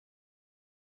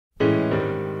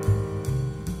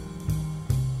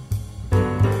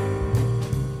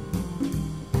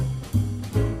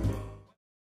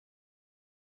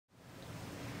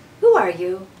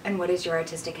you, and what is your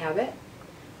artistic habit?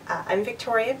 I'm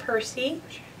Victoria Percy,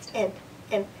 and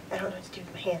I don't know what to do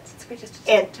with my hands. It's good just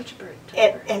And- touch a bird.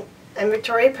 And I'm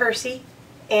Victoria Percy,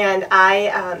 and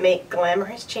I make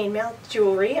glamorous chainmail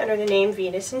jewelry under the name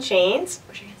Venus and Chains,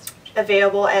 Push your hands.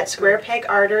 available at Square Peg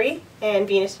Artery and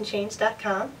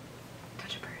venusandchains.com.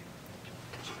 Touch a bird.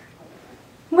 Touch a bird.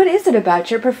 What is it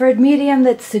about your preferred medium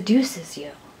that seduces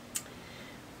you?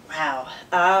 Wow.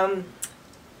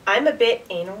 I'm a bit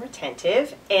anal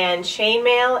retentive, and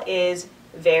chainmail is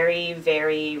very,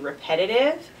 very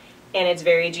repetitive, and it's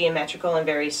very geometrical and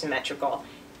very symmetrical.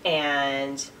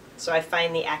 And so I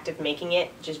find the act of making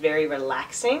it just very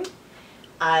relaxing.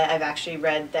 I've actually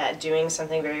read that doing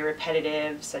something very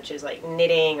repetitive, such as like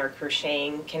knitting or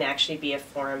crocheting, can actually be a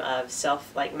form of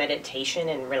meditation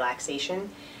and relaxation.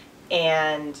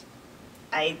 And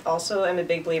I also am a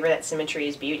big believer that symmetry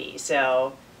is beauty.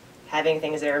 So having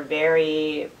things that are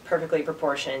very perfectly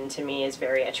proportioned to me is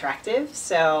very attractive.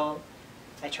 So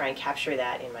I try and capture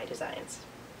that in my designs.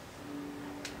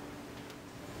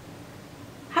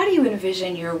 How do you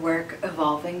envision your work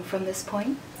evolving from this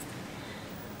point?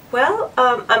 Well,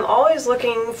 I'm always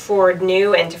looking for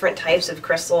new and different types of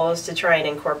crystals to try and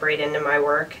incorporate into my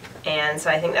work, and so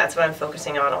I think that's what I'm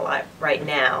focusing on a lot right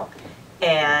now.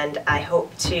 And I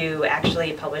hope to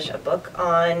actually publish a book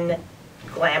on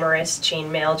glamorous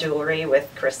chainmail jewelry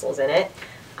with crystals in it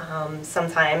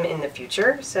sometime in the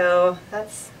future. So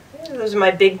those are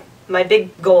my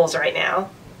big goals right now.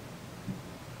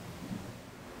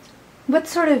 What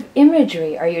sort of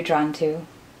imagery are you drawn to?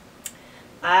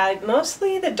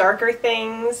 Mostly the darker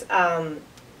things. A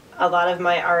lot of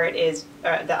my art is,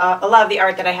 a lot of the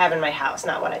art that I have in my house,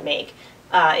 not what I make,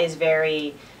 is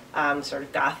very sort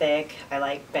of gothic. I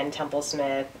like Ben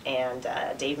Temple-Smith and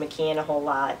Dave McKean a whole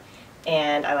lot,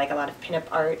 and I like a lot of pinup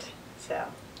art. So.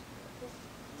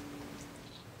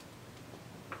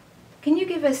 Can you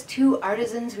give us 2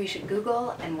 artisans we should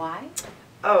Google and why?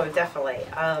 Oh, definitely.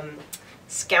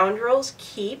 Scoundrels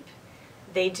Keep.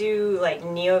 They do like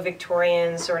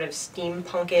neo-Victorian sort of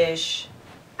steampunkish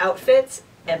outfits,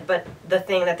 but the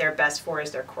thing that they're best for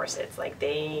is their corsets. Like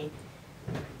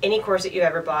any corset you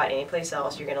ever bought anyplace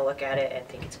else, you're gonna look at it and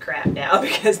think it's crap now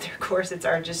because their corsets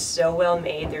are just so well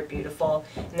made, they're beautiful,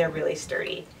 and they're really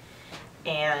sturdy.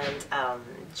 And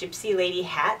Gypsy Lady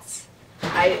Hats.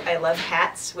 I love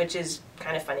hats, which is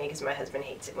kind of funny because my husband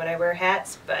hates it when I wear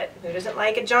hats, but who doesn't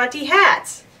like a jaunty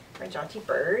hat? Or a jaunty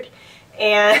bird?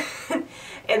 And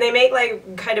and they make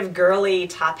like kind of girly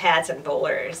top hats and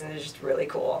bowlers, and they're just really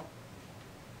cool.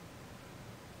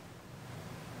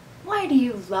 Why do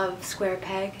you love Square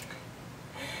Peg?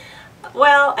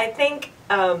 Well, I think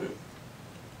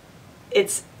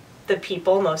it's the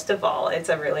people most of all. It's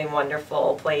a really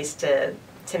wonderful place to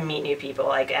meet new people.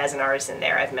 Like as an artisan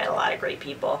there, I've met a lot of great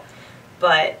people,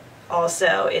 but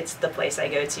also it's the place I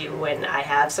go to when I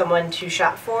have someone to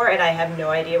shop for and I have no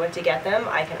idea what to get them.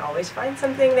 I can always find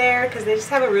something there because they just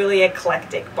have a really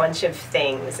eclectic bunch of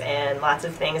things and lots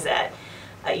of things that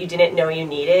you didn't know you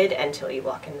needed until you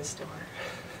walk in the store.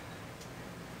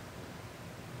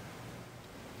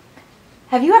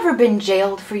 Have you ever been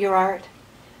jailed for your art?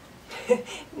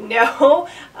 No,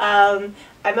 I'm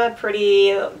a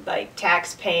pretty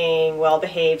tax-paying,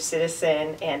 well-behaved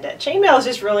citizen, and chainmail is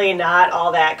just really not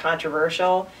all that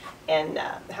controversial. And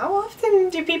how often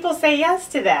do people say yes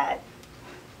to that?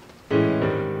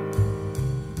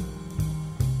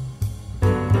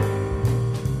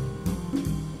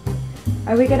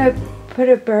 Are we gonna put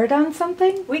a bird on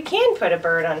something? We can put a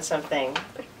bird on something.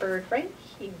 Put a bird right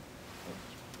here.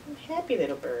 Happy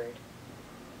little bird.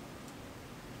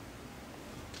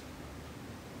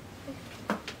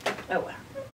 Oh wow.